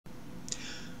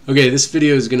Okay, this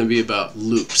video is going to be about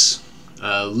loops.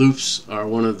 Loops are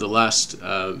one of the last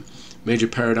major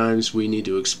paradigms we need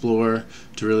to explore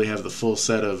to really have the full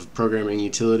set of programming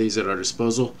utilities at our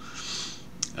disposal.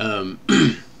 So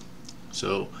I'm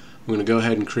going to go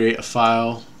ahead and create a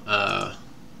file,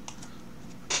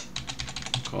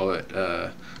 call it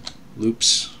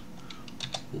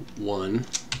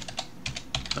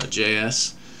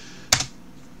loops1.js.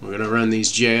 We're going to run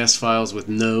these JS files with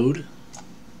Node.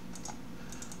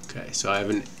 Okay, so I have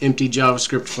an empty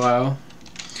JavaScript file,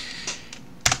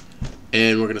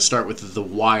 and we're going to start with the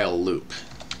while loop.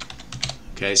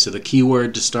 Okay, so the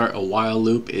keyword to start a while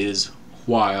loop is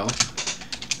while,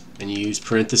 and you use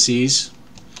parentheses.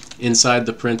 Inside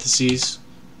the parentheses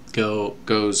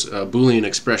goes a Boolean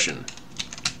expression,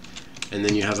 and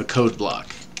then you have a code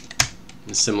block.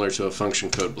 It's similar to a function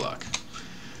code block.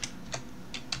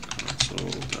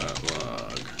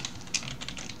 Console.log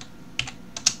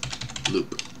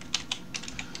loop.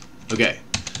 Okay,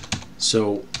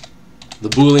 so the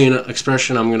Boolean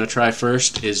expression I'm going to try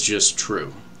first is just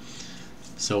true.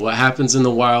 So what happens in the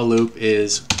while loop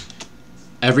is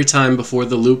every time before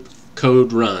the loop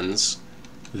code runs,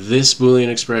 this Boolean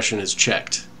expression is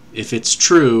checked. If it's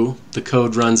true, the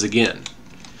code runs again.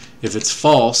 If it's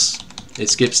false, it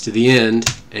skips to the end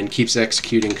and keeps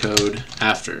executing code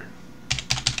after.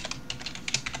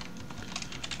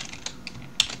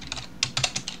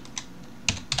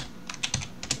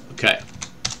 Okay.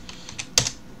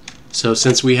 So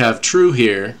since we have true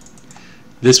here,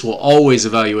 this will always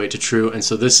evaluate to true, and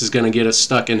so this is going to get us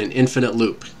stuck in an infinite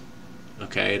loop.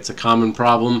 Okay, it's a common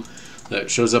problem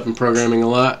that shows up in programming a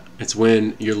lot. It's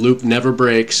when your loop never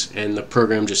breaks and the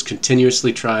program just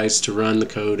continuously tries to run the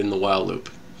code in the while loop.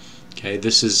 Okay,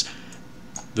 this is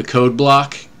the code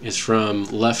block is from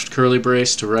left curly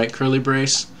brace to right curly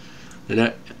brace,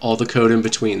 and all the code in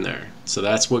between there. So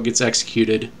that's what gets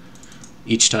executed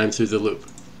each time through the loop.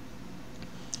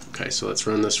 Okay, so let's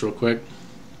run this real quick.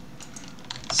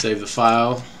 Save the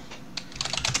file.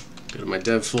 Go to my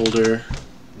dev folder.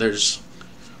 There's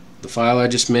the file I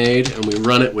just made, and we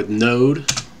run it with Node.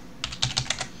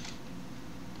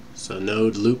 So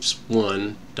Node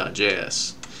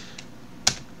loops1.js.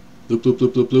 Loop, loop,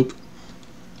 loop, loop, loop.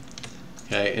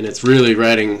 Okay, and it's really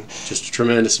writing just a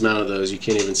tremendous amount of those. You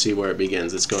can't even see where it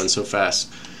begins. It's going so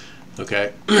fast.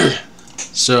 Okay,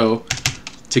 so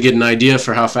to get an idea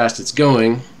for how fast it's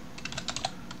going,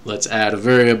 let's add a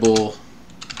variable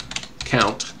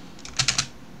count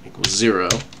equals 0,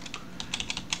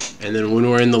 and then when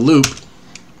we're in the loop,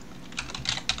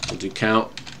 we'll do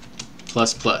count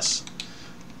plus plus.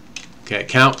 Okay,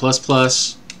 count plus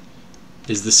plus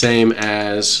is the same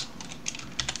as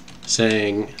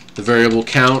saying the variable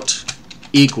count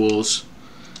equals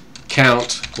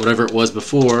count, whatever it was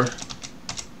before,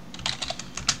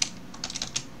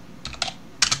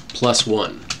 plus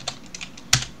 1.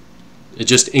 It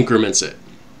just increments it.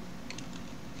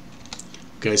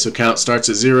 Okay, so count starts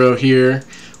at 0 here.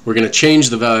 We're going to change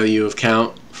the value of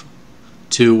count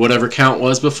to whatever count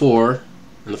was before,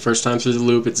 and the first time through the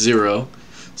loop it's 0.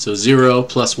 So 0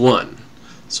 plus 1.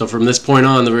 So from this point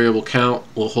on, the variable count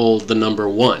will hold the number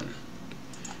 1.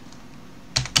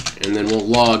 And then we'll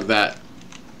log that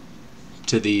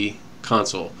to the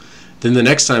console. Then the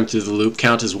next time through the loop,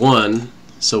 count is 1.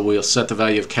 So we'll set the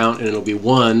value of count, and it'll be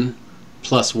 1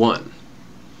 plus 1.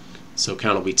 So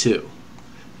count will be 2.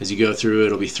 As you go through,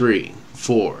 it'll be 3,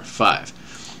 4, 5.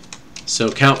 So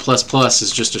count plus plus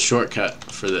is just a shortcut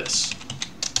for this.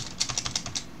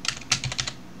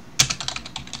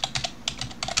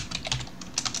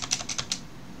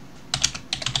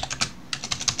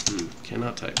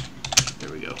 Cannot type.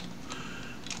 There we go.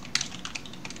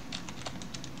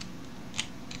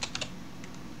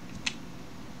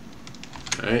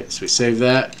 Alright, so we save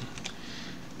that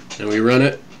and we run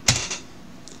it.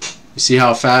 You see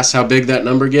how fast, how big that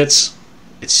number gets?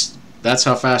 That's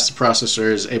how fast the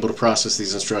processor is able to process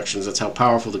these instructions. That's how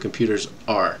powerful the computers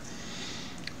are.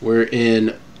 We're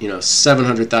in,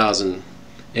 700,000,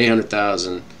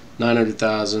 800,000,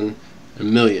 900,000, a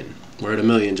million. We're at a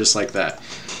million just like that.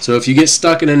 So if you get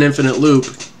stuck in an infinite loop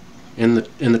in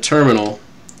the terminal,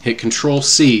 hit Control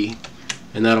C,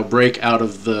 and that'll break out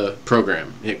of the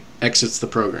program. It exits the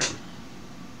program.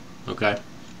 Okay?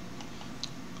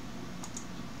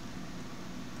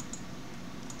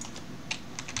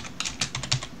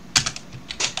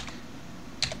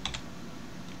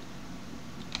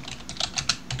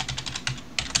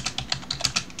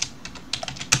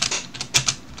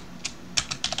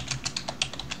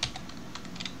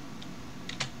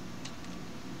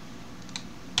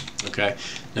 Okay.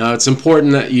 Now it's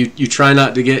important that you try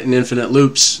not to get in infinite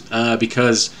loops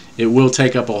because it will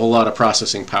take up a whole lot of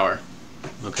processing power.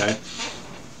 Okay,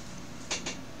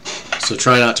 so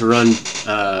try not to run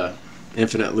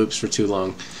infinite loops for too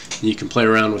long. You can play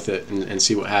around with it and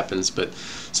see what happens. But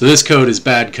so this code is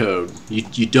bad code.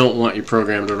 You don't want your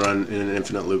program to run in an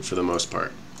infinite loop for the most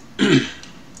part.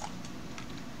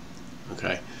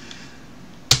 Okay,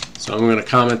 so I'm going to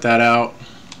comment that out.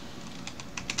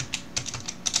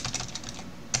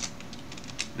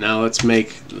 Now let's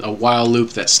make a while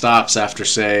loop that stops after,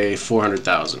 say,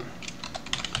 400,000.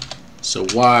 So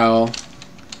while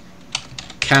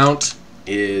count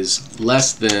is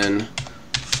less than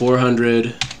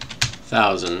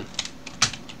 400,000.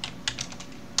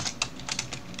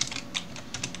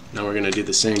 Now we're going to do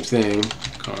the same thing.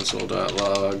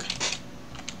 Console.log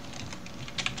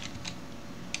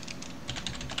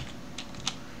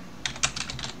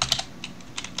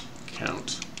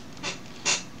count.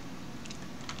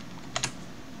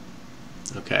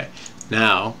 Okay,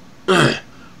 now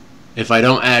if I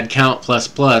don't add count plus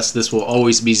plus, this will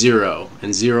always be 0,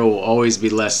 and 0 will always be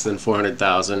less than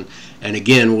 400,000, and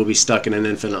again we'll be stuck in an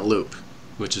infinite loop,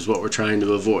 which is what we're trying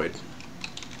to avoid.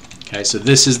 Okay, so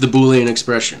this is the Boolean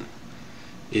expression.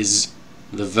 Is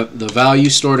the value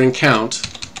stored in count,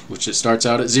 which it starts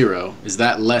out at 0, is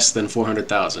that less than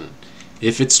 400,000?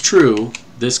 If it's true,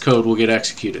 this code will get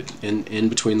executed in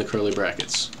between the curly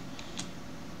brackets.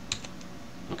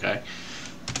 Okay.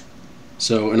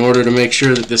 So in order to make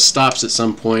sure that this stops at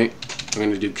some point, I'm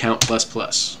going to do count plus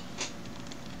plus.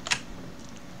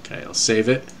 Okay, I'll save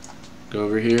it. Go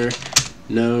over here,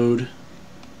 node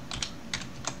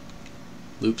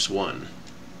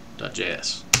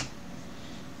loops1.js.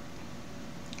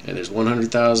 Okay, there's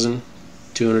 100,000,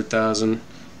 200,000,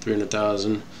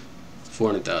 300,000,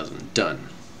 400,000. Done.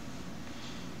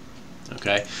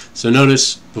 Okay, so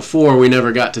notice before we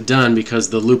never got to done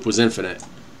because the loop was infinite.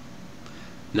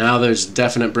 Now there's a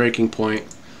definite breaking point.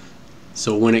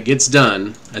 So when it gets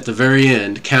done, at the very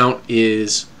end, count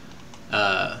is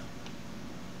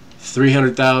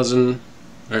 300,000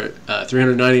 or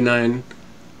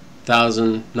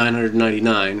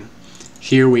 399,999.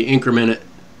 Here we increment it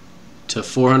to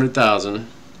 400,000.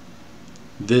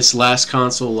 This last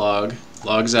console log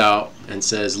logs out and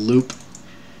says loop,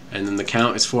 and then the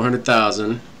count is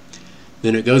 400,000.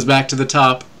 Then it goes back to the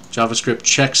top. JavaScript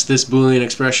checks this Boolean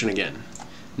expression again.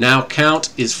 Now count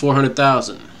is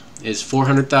 400,000. Is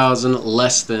 400,000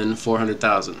 less than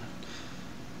 400,000?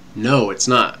 No, it's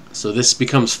not. So this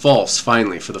becomes false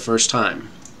finally for the first time.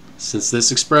 Since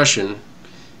this expression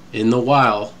in the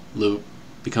while loop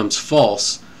becomes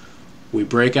false, we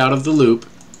break out of the loop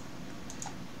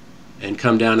and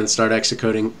come down and start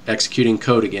executing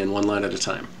code again, one line at a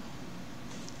time.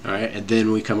 Alright, and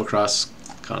then we come across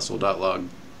console.log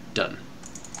done.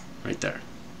 Right there.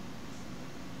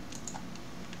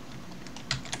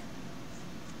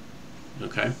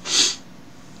 Okay,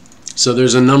 so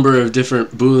there's a number of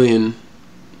different Boolean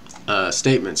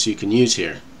statements you can use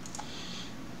here.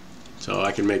 So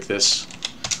I can make this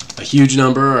a huge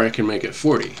number, or I can make it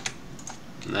 40,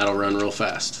 and that'll run real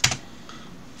fast.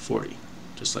 40,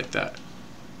 just like that.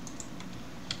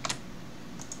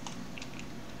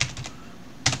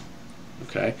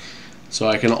 Okay, so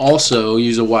I can also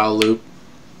use a while loop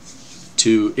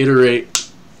to iterate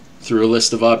through a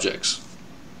list of objects.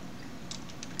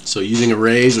 So using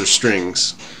arrays or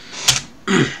strings.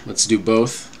 Let's do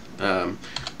both.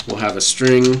 We'll have a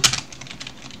string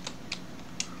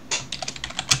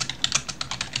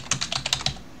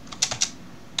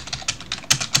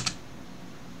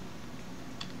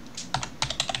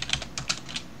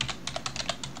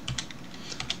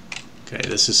Okay,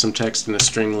 this is some text in a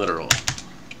string literal.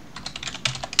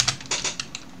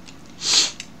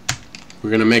 We're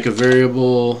going to make a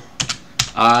variable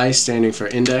I standing for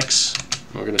index.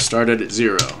 We're going to start it at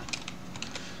 0.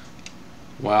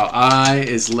 While I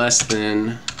is less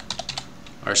than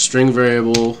our string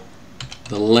variable,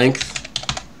 the length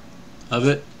of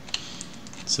it.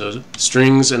 So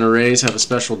strings and arrays have a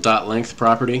special .length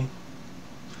property.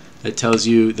 It tells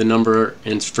you the number,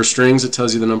 and for strings it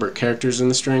tells you the number of characters in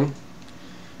the string,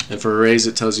 and for arrays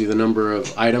it tells you the number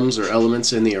of items or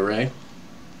elements in the array.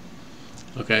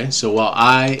 Okay, so while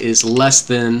I is less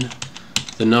than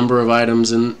the number of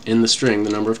items in the string, the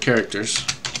number of characters,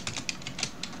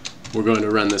 we're going to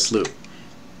run this loop.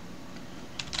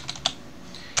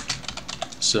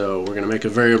 So we're going to make a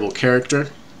variable character,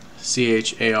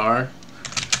 char,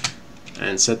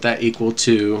 and set that equal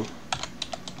to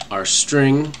our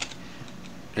string,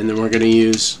 and then we're going to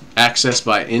use access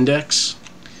by index,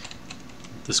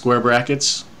 the square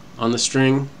brackets on the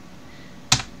string,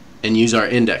 and use our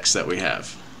index that we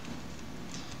have.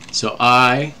 So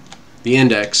I, the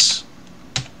index,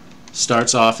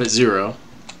 starts off at 0.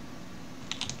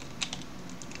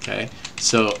 Okay,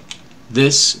 so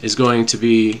this is going to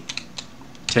be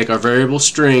take our variable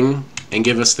string and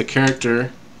give us the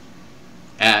character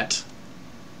at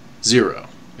 0,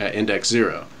 at index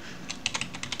 0.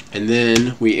 And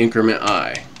then we increment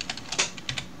I.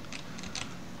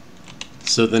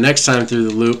 So the next time through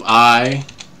the loop, I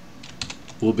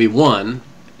will be 1.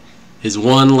 Is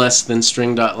 1 less than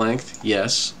string.length?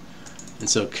 Yes. And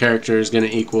so character is going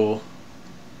to equal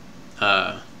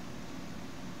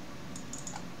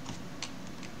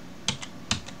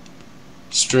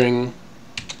string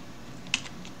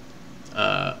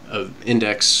of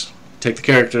index. Take the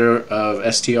character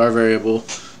of str variable,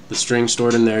 the string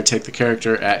stored in there, take the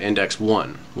character at index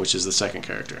 1, which is the second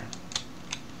character.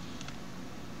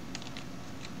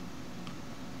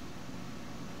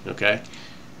 Okay,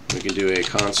 we can do a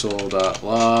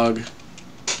console.log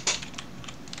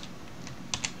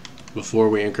before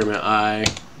we increment I,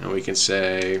 and we can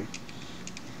say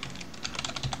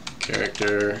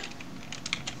character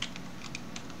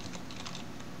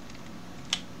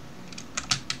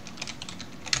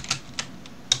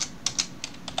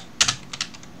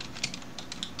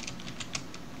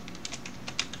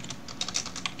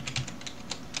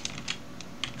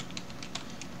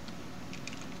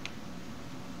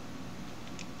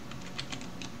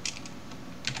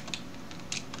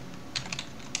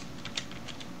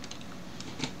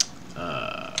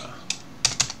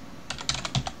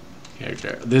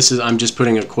character. This is, I'm just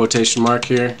putting a quotation mark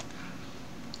here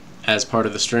as part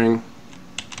of the string.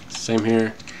 Same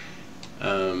here.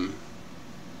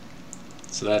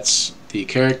 So that's the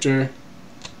character,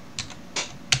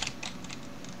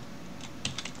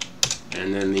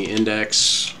 and then the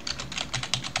index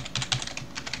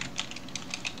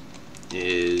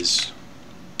is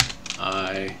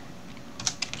I.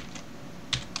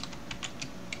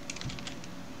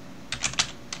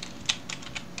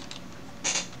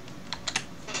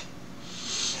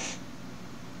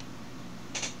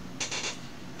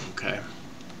 Okay.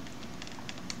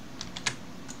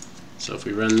 So if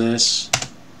we run this,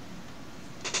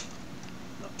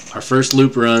 our first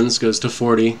loop runs, goes to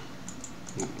 40,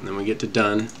 and then we get to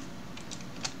done.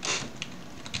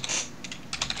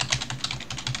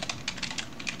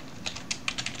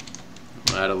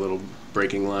 We'll add a little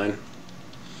breaking line.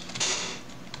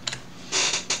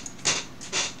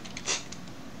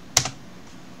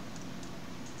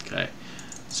 Okay.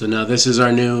 So now this is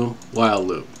our new while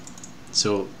loop.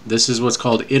 So this is what's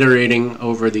called iterating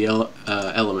over the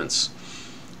elements.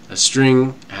 A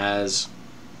string has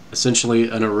essentially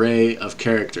an array of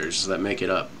characters that make it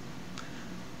up,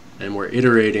 and we're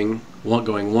iterating,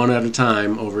 going one at a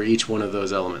time over each one of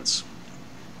those elements.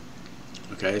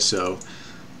 Okay, so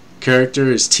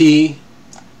character is T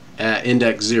at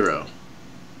index 0.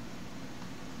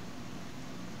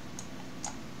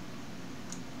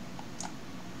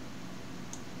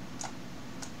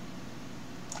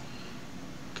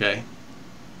 Okay,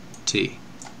 T.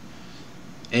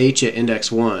 H at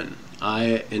index 1,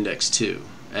 I at index 2,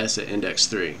 S at index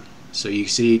 3. So you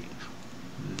see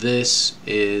this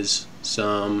is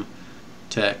some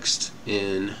text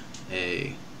in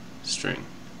a string,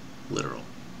 literal.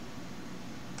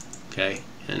 Okay,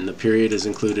 and the period is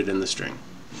included in the string.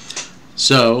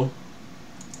 So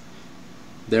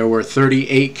there were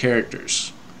 38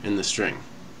 characters in the string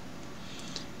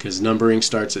because numbering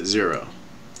starts at 0.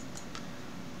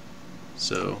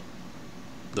 So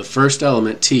the first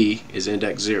element, T, is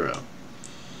index 0.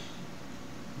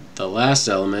 The last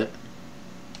element,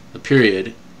 the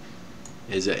period,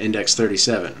 is at index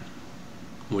 37,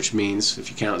 which means if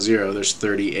you count 0, there's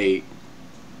 38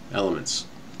 elements,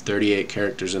 38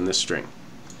 characters in this string.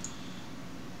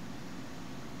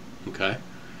 Okay,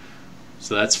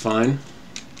 so that's fine.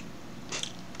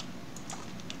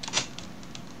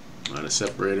 Add a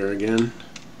separator again,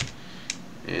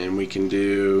 and we can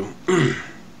do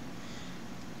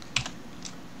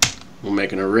we'll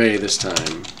make an array this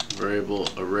time. Variable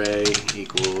array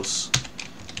equals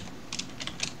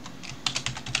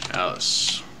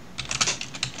Alice,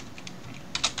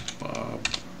 Bob,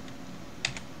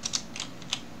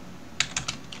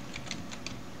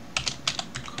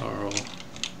 Carl,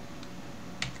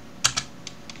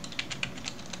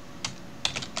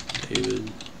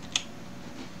 David,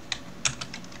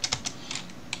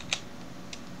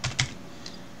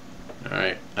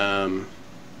 alright, and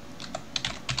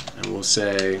we'll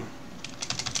say,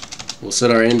 we'll set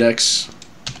our index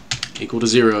equal to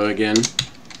 0 again.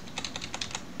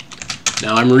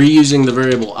 Now I'm reusing the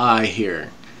variable I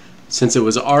here. Since it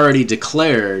was already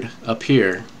declared up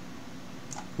here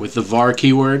with the var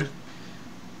keyword,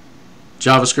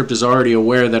 JavaScript is already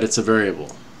aware that it's a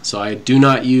variable. So I do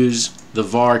not use the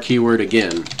var keyword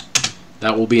again.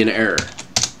 That will be an error.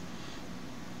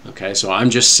 Okay, so I'm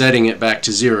just setting it back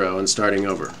to 0 and starting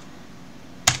over.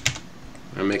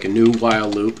 I make a new while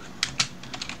loop.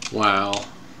 While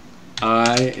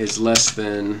I is less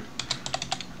than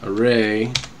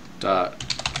array dot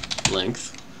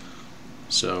length.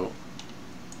 So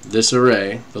this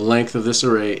array, the length of this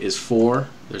array is 4.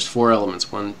 There's 4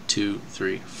 elements. 1, 2,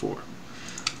 3, 4.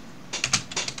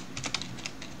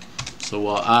 So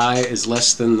while I is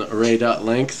less than the array dot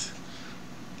length,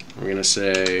 we're going to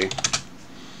say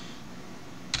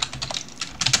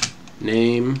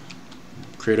name,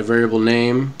 create a variable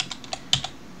name,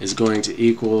 is going to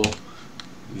equal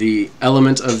the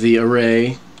element of the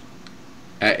array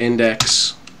at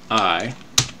index I.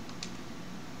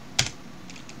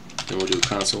 Then we'll do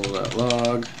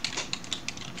console.log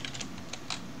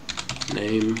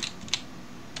name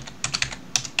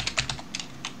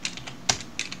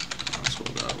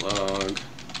console.log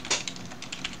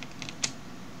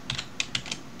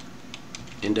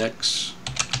index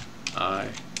I,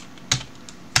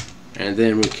 and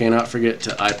then we cannot forget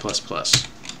to I++.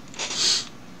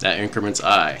 That increments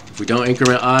I. If we don't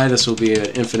increment I, this will be an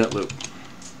infinite loop.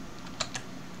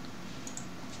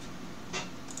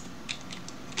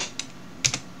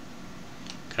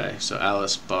 Okay, so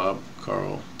Alice, Bob,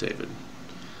 Carl, David.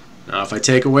 Now if I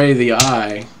take away the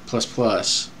I++,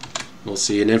 we'll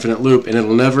see an infinite loop, and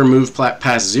it'll never move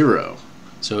past 0.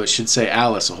 So it should say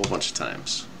Alice a whole bunch of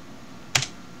times.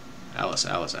 Alice,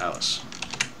 Alice, Alice.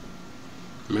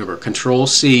 Remember,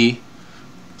 Control-C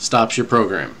stops your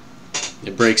program.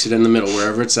 It breaks it in the middle.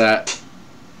 Wherever it's at,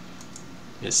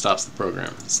 it stops the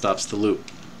program. It stops the loop.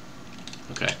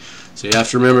 Okay, so you have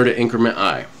to remember to increment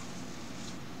I.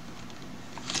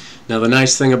 Now the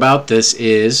nice thing about this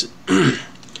is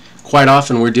quite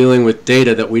often we're dealing with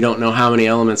data that we don't know how many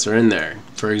elements are in there.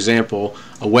 For example,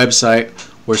 a website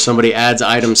where somebody adds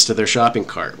items to their shopping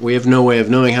cart. We have no way of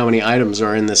knowing how many items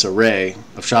are in this array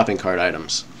of shopping cart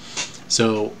items.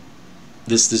 So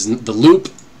the loop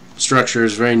structure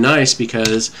is very nice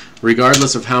because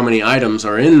regardless of how many items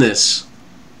are in this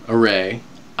array,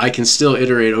 I can still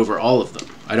iterate over all of them.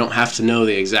 I don't have to know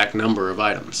the exact number of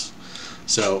items.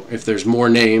 So if there's more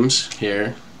names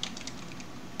here,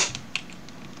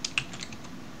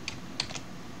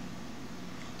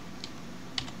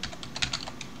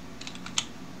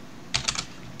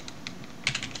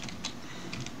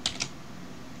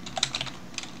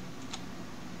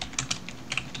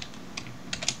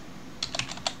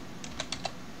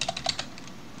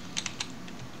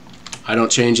 I don't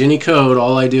change any code.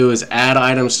 All I do is add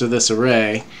items to this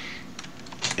array,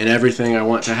 and everything I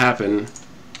want to happen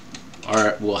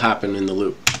will happen in the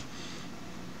loop.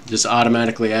 Just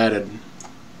automatically added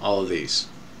all of these,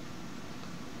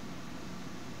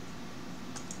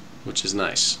 which is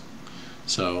nice.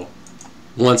 So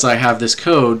once I have this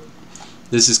code,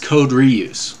 this is code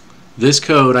reuse. This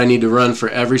code I need to run for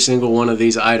every single one of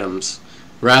these items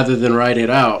rather than write it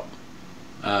out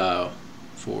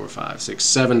 4, 5, 6,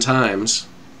 7 times.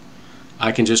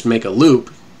 I can just make a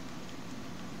loop,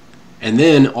 and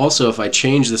then also if I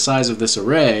change the size of this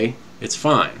array, it's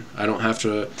fine. I don't have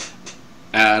to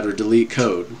add or delete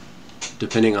code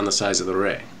depending on the size of the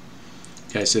array.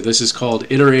 Okay, so this is called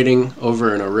iterating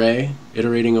over an array,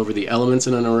 iterating over the elements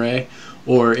in an array,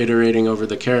 or iterating over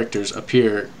the characters up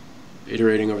here,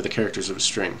 iterating over the characters of a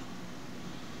string.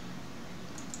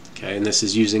 Okay, and this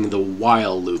is using the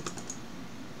while loop.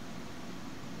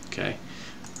 Okay,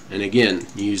 and again,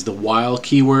 you use the while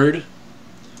keyword,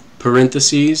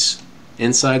 parentheses.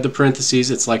 Inside the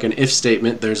parentheses, it's like an if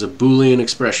statement. There's a Boolean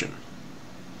expression.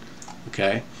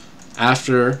 Okay,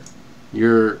 after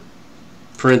your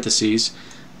parentheses,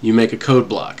 you make a code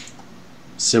block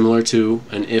similar to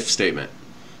an if statement.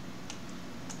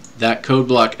 That code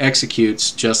block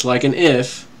executes just like an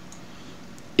if.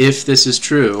 If this is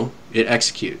true, it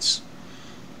executes.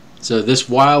 So this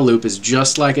while loop is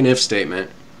just like an if statement,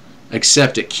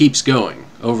 except it keeps going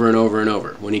over and over and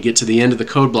over. When you get to the end of the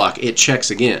code block, it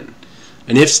checks again.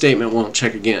 An if statement won't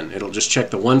check again. It'll just check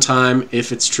the one time.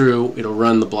 If it's true, it'll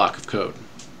run the block of code.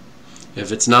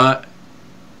 If it's not,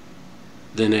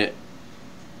 then it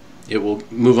will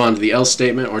move on to the else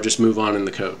statement or just move on in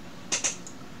the code.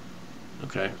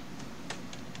 Okay.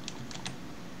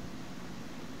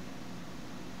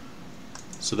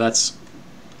 So that's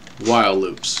while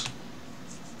loops.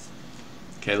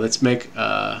 Okay, let's make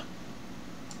a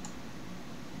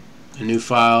new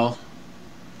file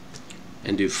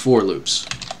and do for loops.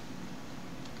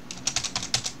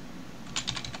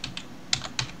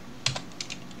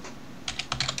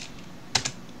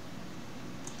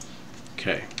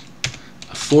 Okay,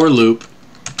 a for loop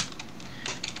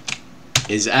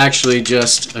is actually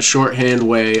just a shorthand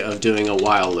way of doing a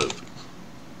while loop.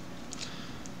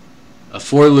 A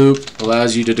for loop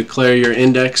allows you to declare your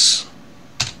index.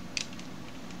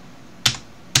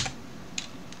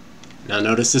 Now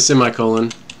notice the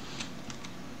semicolon.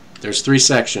 There's three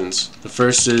sections. The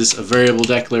first is a variable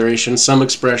declaration, some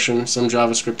expression, some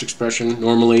JavaScript expression.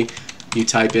 Normally you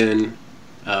type in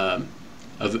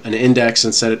an index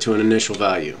and set it to an initial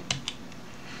value.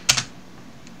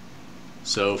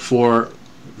 So for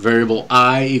variable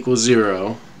I equals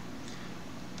 0.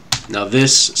 Now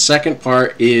this second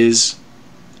part is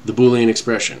the Boolean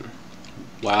expression.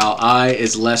 While I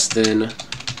is less than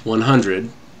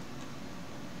 100,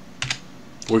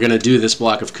 we're going to do this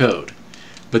block of code.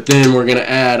 But then we're going to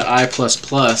add I++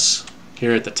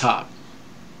 here at the top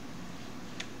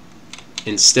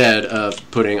instead of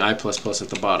putting I++ at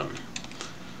the bottom.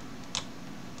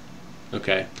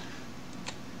 Okay.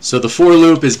 So the for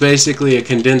loop is basically a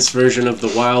condensed version of the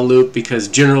while loop, because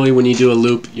generally when you do a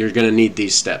loop you're going to need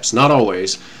these steps. Not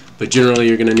always, but generally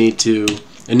you're going to need to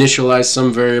initialize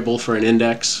some variable for an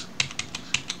index.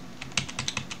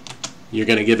 You're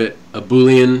going to give it a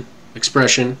Boolean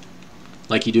expression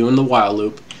like you do in the while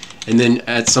loop, and then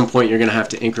at some point you're going to have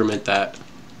to increment that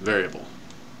variable.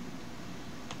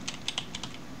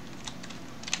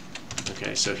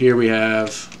 Okay, so here we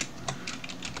have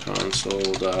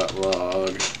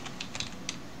console.log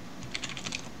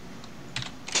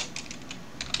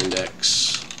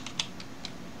index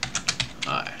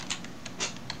I.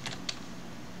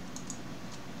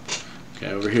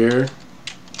 Okay, over here,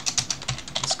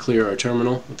 let's clear our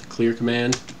terminal with the clear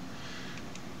command.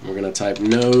 We're going to type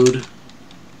node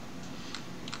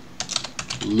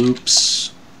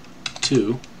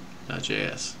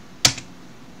loops2.js.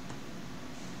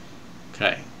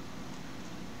 Okay.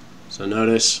 So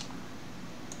notice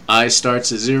I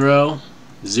starts at 0.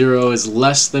 0 is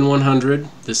less than 100.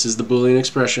 This is the Boolean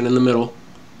expression in the middle.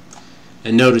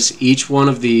 And notice each one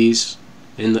of these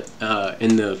in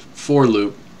the for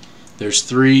loop, there's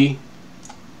 3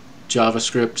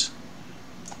 JavaScript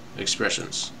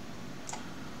expressions.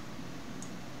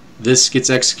 This gets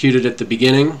executed at the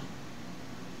beginning.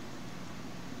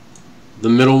 The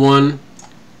middle one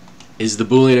is the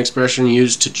Boolean expression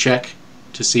used to check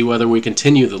to see whether we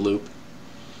continue the loop.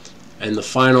 And the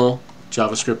final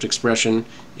JavaScript expression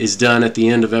is done at the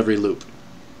end of every loop,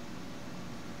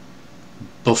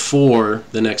 before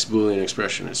the next Boolean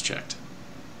expression is checked.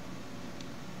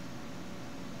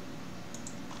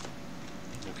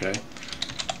 Okay.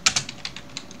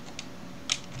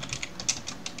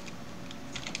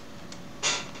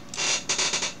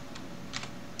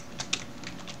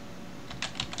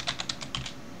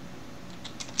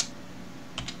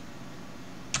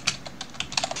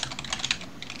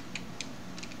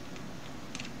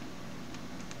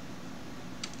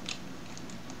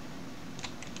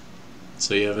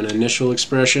 So you have an initial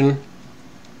expression,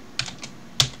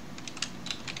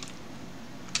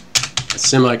 a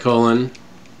semicolon,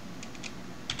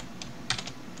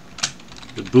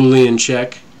 the Boolean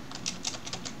check,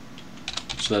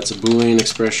 so that's a Boolean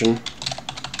expression,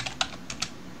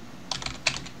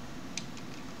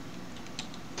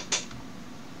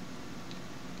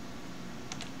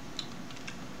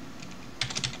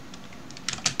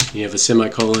 you have a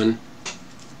semicolon,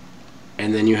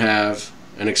 and then you have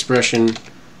an expression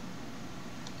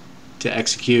to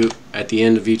execute at the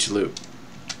end of each loop.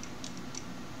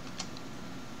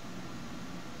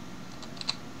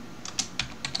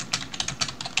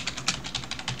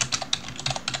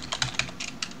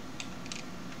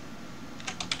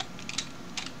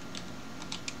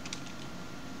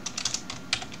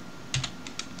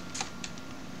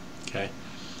 Okay.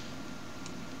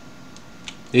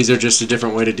 These are just a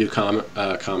different way to do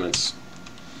comments.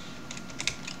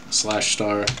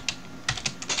 /*.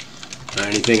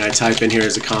 Anything I type in here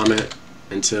is a comment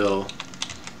until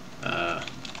I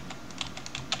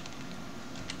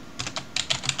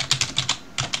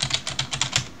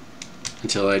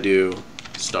do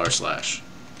 //.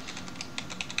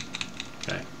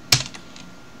 Okay.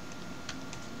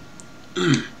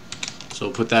 So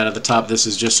we'll put that at the top. This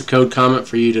is just a code comment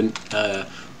for you to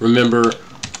remember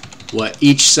what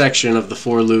each section of the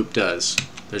for loop does.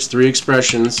 There's 3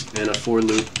 expressions in a for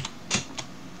loop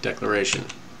declaration.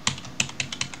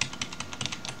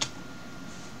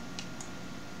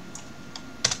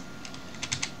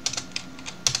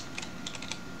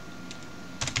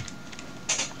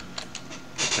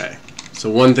 Okay, so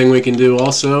one thing we can do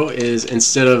also is,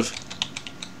 instead of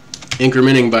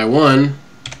incrementing by 1,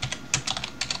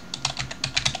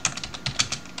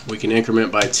 we can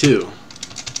increment by 2.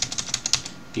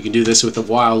 You can do this with a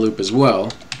while loop as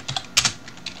well.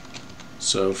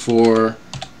 So for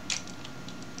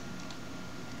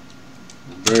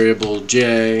variable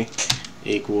j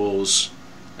equals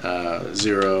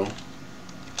 0,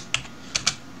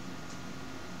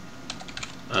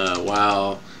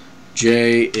 while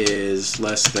j is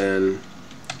less than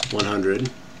 100,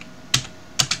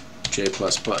 j++.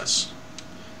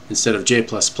 Instead of j++,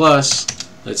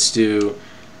 let's do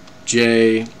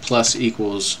j plus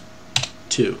equals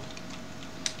 2.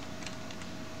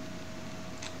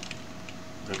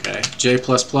 Okay, j++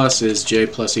 is j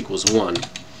plus equals 1.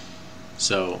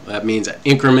 So that means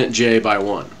increment j by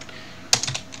 1.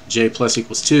 J plus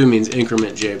equals 2 means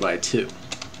increment j by 2.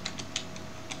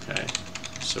 Okay,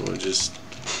 so we'll just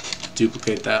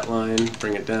duplicate that line,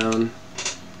 bring it down,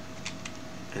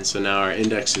 and so now our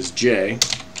index is j.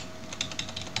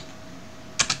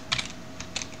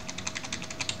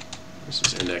 This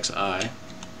is index I.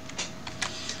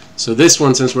 So this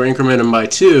one, since we're incrementing by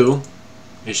 2,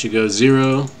 it should go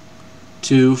 0,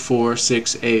 2, 4,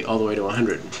 6, 8, all the way to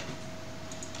 100.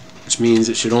 Which means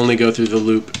it should only go through the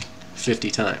loop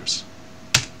 50 times.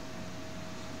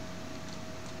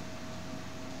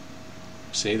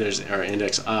 See, there's our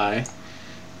index I.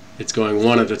 It's going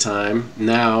 1 at a time.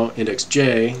 Now index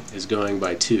j is going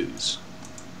by 2s.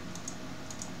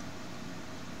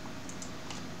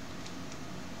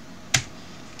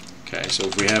 Okay, so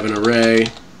if we have an array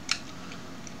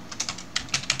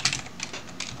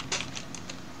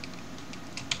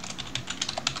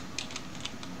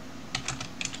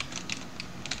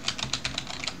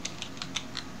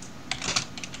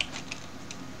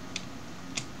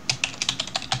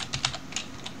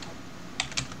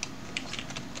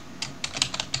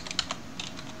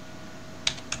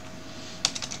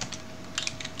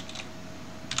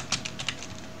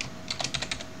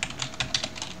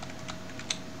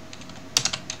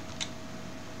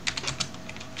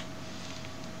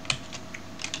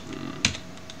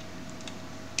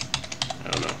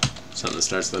something that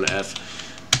starts with an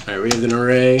F. Alright, we have an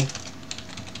array.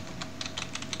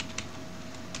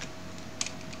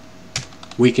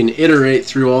 We can iterate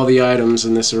through all the items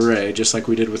in this array just like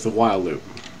we did with the while loop.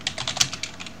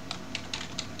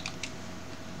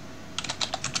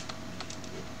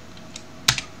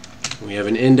 We have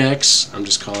an index. I'm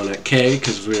just calling it k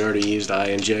because we already used I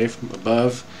and j from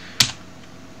above.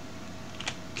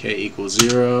 K equals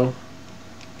 0,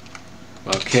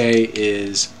 while k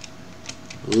is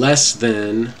less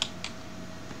than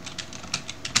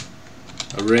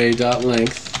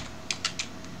array.length.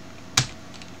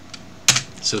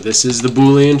 So this is the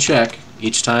Boolean check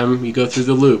each time you go through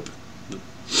the loop.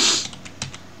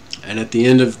 And at the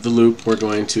end of the loop we're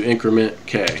going to increment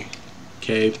k.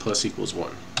 K plus equals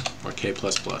 1, or k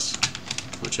plus plus,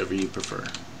 whichever you prefer.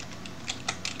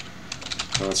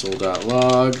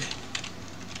 Console.log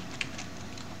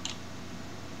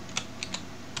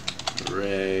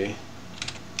array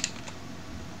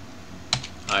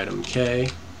item k.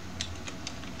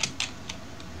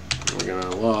 We're going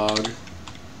to log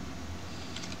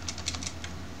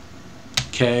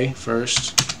k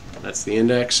first, that's the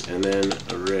index, and then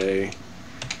array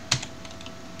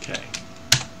k.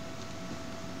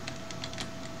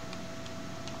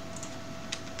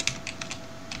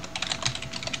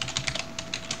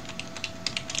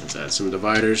 Let's add some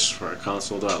dividers for our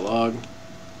console.log.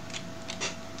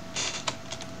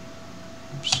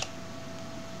 Oops.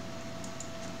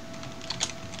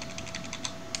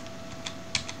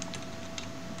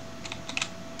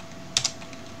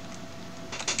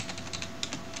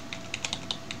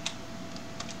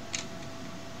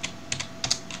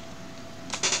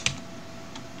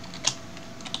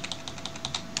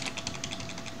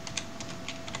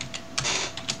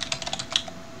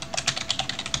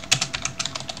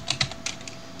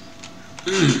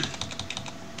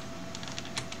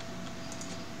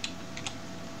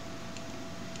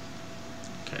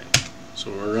 Okay,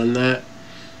 so we'll run that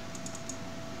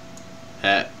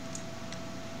at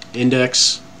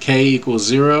index k equals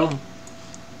 0.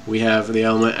 We have the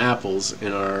element apples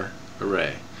in our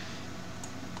array.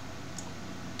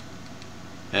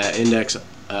 At index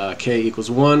k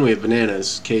equals 1, we have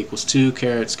bananas. K equals 2,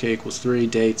 carrots. K equals 3,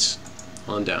 dates,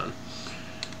 on down.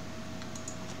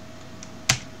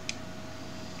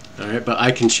 Alright, but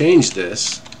I can change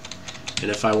this, and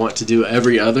if I want to do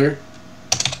every other,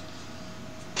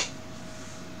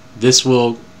 this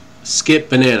will skip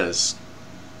bananas.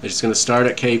 It's going to start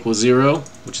at k equals 0,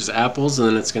 which is apples, and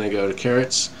then it's going to go to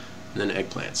carrots, and then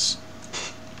eggplants.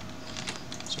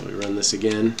 So we run this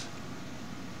again.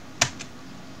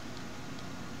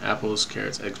 Apples,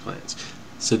 carrots, eggplants.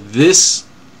 So this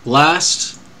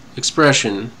last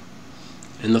expression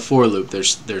in the for loop,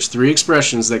 there's 3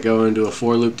 expressions that go into a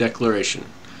for loop declaration.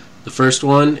 The first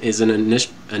one is an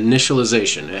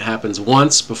initialization. It happens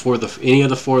once before any of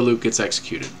the for loop gets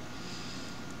executed.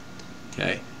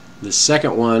 Okay. The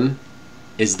second one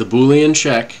is the Boolean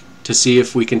check to see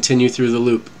if we continue through the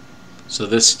loop. So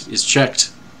this is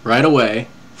checked right away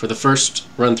for the first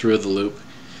run through of the loop,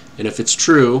 and if it's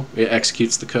true, it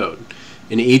executes the code.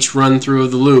 In each run through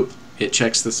of the loop, it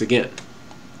checks this again.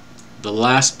 The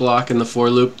last block in the for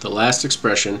loop, the last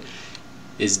expression,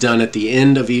 is done at the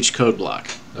end of each code block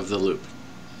of the loop.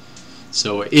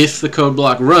 So if the code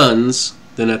block runs,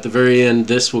 then at the very end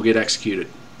this will get executed.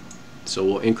 So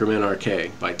we'll increment our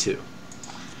k by 2.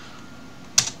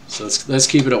 So let's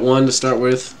keep it at 1 to start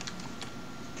with,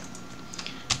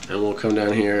 and we'll come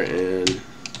down here and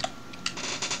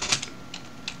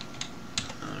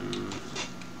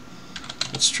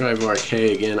let's try var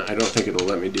k again. I don't think it'll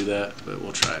let me do that, but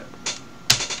we'll try it.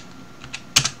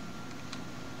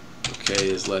 K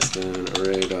is less than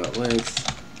array.length.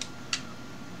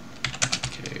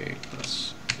 K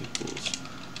plus equals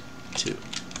 2.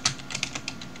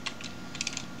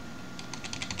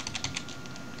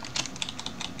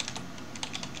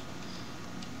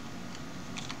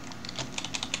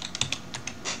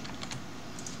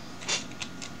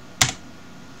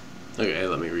 Okay,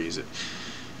 let me reuse it.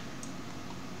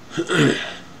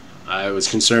 I was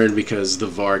concerned because the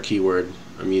var keyword,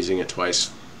 I'm using it twice.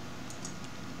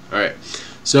 Alright,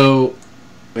 so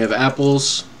we have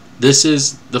apples. This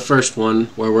is the first one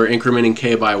where we're incrementing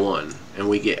k by 1, and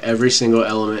we get every single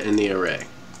element in the array.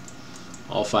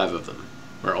 All 5 of them,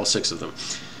 or all 6 of them.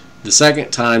 The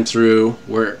second time through,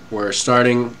 we're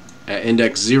starting at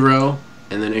index 0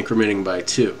 and then incrementing by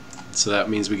 2. So that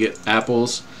means we get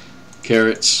apples,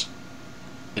 carrots,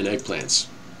 and eggplants.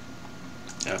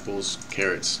 Apples,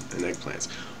 carrots, and eggplants.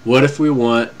 What if we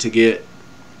want to get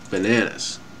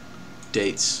bananas,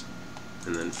 dates,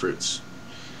 and then fruits?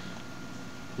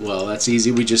 Well, that's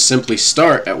easy. We just simply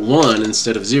start at 1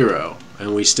 instead of 0,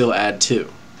 and we still add 2.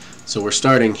 So we're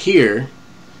starting here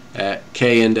at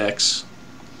k index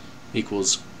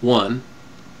equals 1,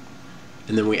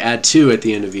 and then we add 2 at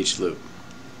the end of each loop.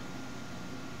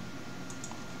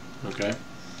 Okay?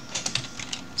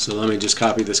 So let me just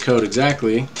copy this code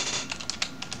exactly,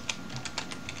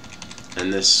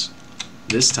 and this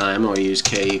time I'll use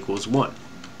k equals 1.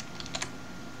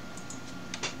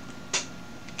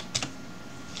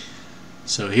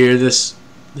 So here this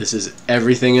is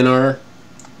everything in our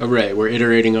array. We're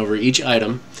iterating over each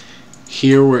item.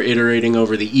 Here we're iterating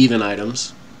over the even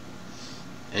items,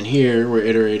 and here we're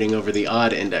iterating over the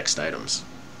odd indexed items.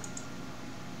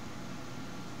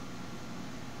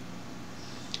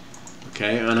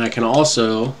 Okay, and I can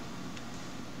also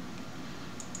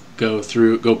go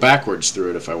backwards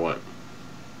through it if I want.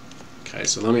 Okay,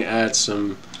 so let me add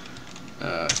some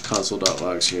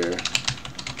console.logs here.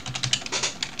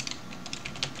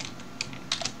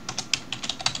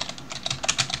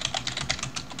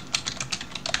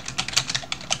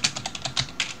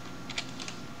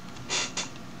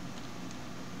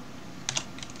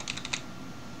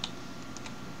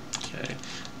 Okay,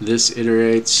 this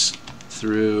iterates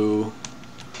through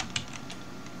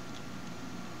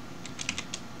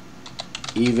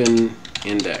even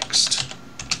indexed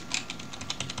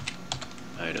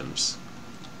items.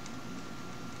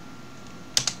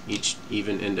 Each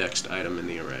even indexed item in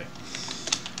the array.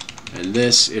 And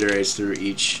this iterates through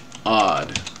each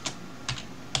odd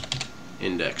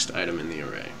indexed item in the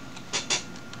array.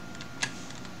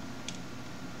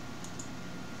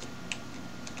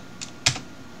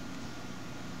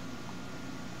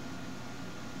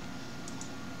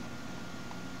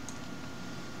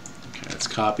 Let's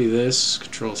copy this,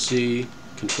 Control C,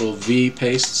 Control V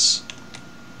pastes.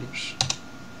 Oops.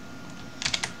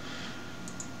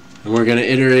 And we're going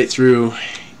to iterate through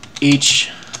each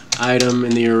item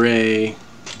in the array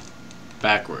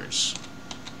backwards.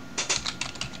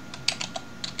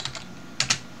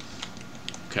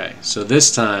 Okay, so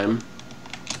this time,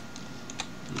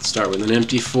 let's start with an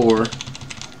empty 4.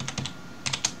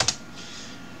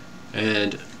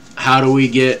 And how do we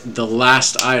get the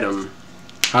last item?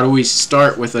 How do we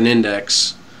start with an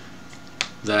index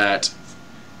that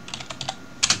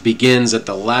begins at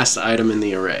the last item in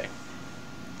the array?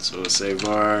 So we'll say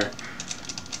var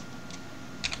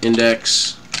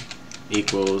index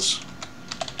equals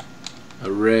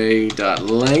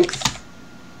array.length,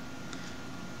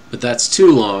 but that's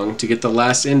too long. To get the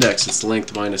last index, it's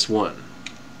length minus 1.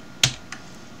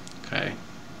 Okay.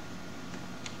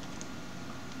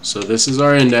 So this is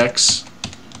our index.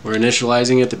 We're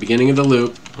initializing at the beginning of the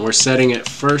loop, and we're setting it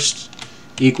first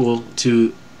equal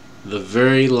to the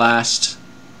very last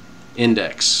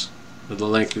index of the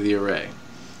length of the array.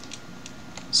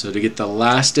 So to get the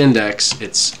last index,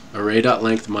 it's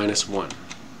array.length minus 1.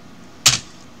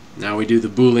 Now we do the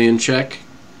Boolean check.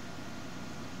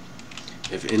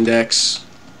 If index,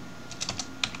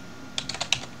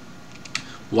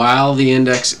 while the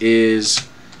index is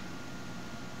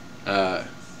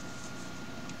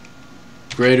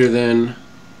greater than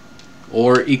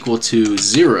or equal to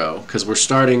 0, because we're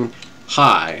starting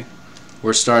high,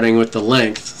 we're starting with the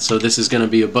length, so this is going to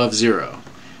be above 0.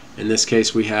 In this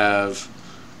case we have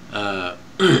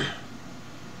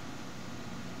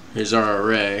here's our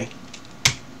array.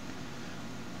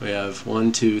 We have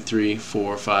 1, 2, 3,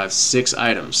 4, 5, 6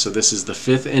 items. So this is the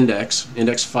 5th index,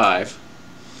 index 5.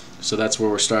 So that's where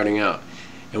we're starting out.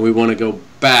 And we want to go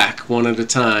back one at a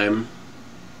time.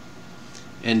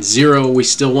 And 0 we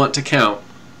still want to count.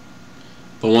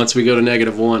 But once we go to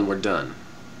 -1, we're done.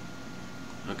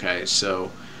 Okay,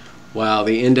 so while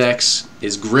the index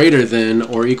is greater than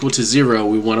or equal to 0,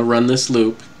 we want to run this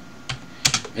loop.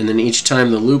 And then each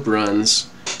time the loop runs,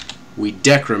 we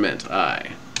decrement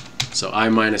I. So I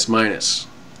minus minus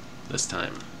this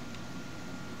time.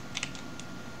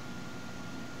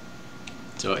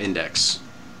 So index.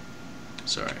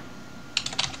 Sorry.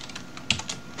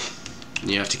 And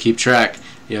you have to keep track.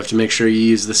 You have to make sure you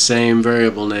use the same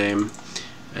variable name.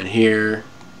 And here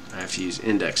I have to use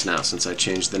index now since I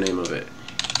changed the name of it.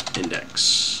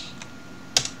 Index.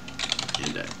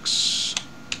 Index.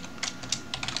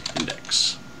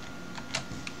 Index.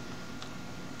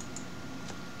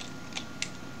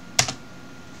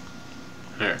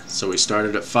 There. So we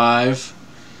started at 5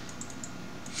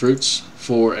 fruits,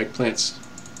 4 eggplants,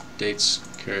 dates,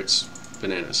 carrots,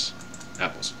 bananas,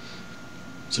 apples.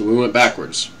 So we went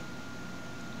backwards.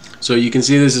 So you can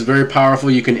see this is very powerful.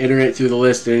 You can iterate through the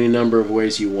list in any number of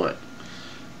ways you want.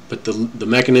 But the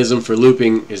mechanism for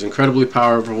looping is incredibly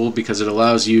powerful because it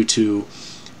allows you to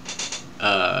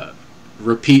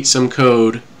repeat some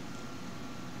code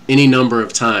any number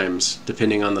of times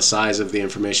depending on the size of the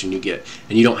information you get,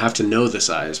 and you don't have to know the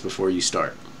size before you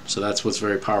start. So that's what's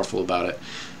very powerful about it.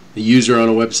 The user on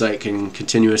a website can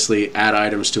continuously add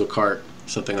items to a cart,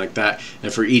 something like that,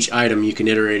 and for each item you can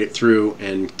iterate it through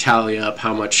and tally up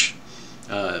how much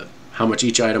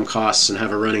each item costs and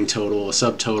have a running total, a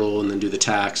subtotal, and then do the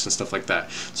tax and stuff like that.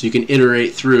 So you can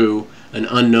iterate through an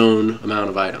unknown amount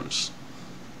of items.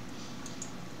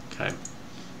 Okay.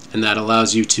 And that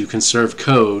allows you to conserve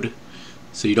code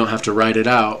so you don't have to write it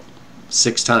out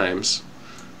 6 times.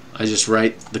 I just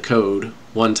write the code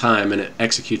one time and it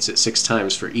executes it 6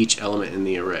 times for each element in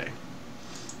the array.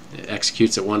 It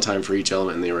executes it one time for each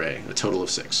element in the array, a total of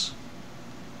 6.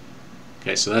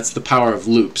 Okay, so that's the power of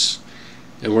loops.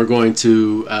 And we're going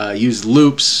to use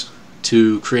loops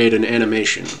to create an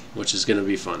animation, which is going to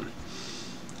be fun.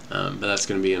 But that's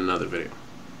going to be in another video.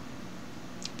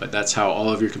 But that's how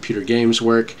all of your computer games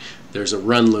work. There's a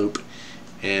run loop,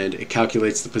 and it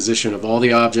calculates the position of all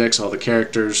the objects, all the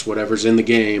characters, whatever's in the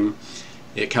game.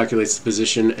 It calculates the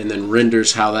position and then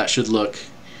renders how that should look,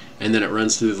 and then it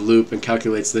runs through the loop and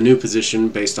calculates the new position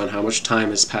based on how much time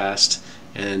has passed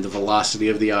and the velocity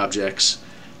of the objects,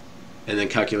 and then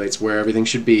calculates where everything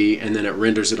should be, and then it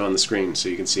renders it on the screen so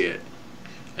you can see it.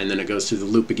 And then it goes through the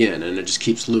loop again, and it just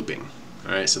keeps looping.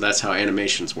 Alright, so that's how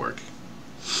animations work.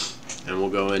 And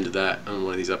we'll go into that on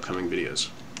one of these upcoming videos.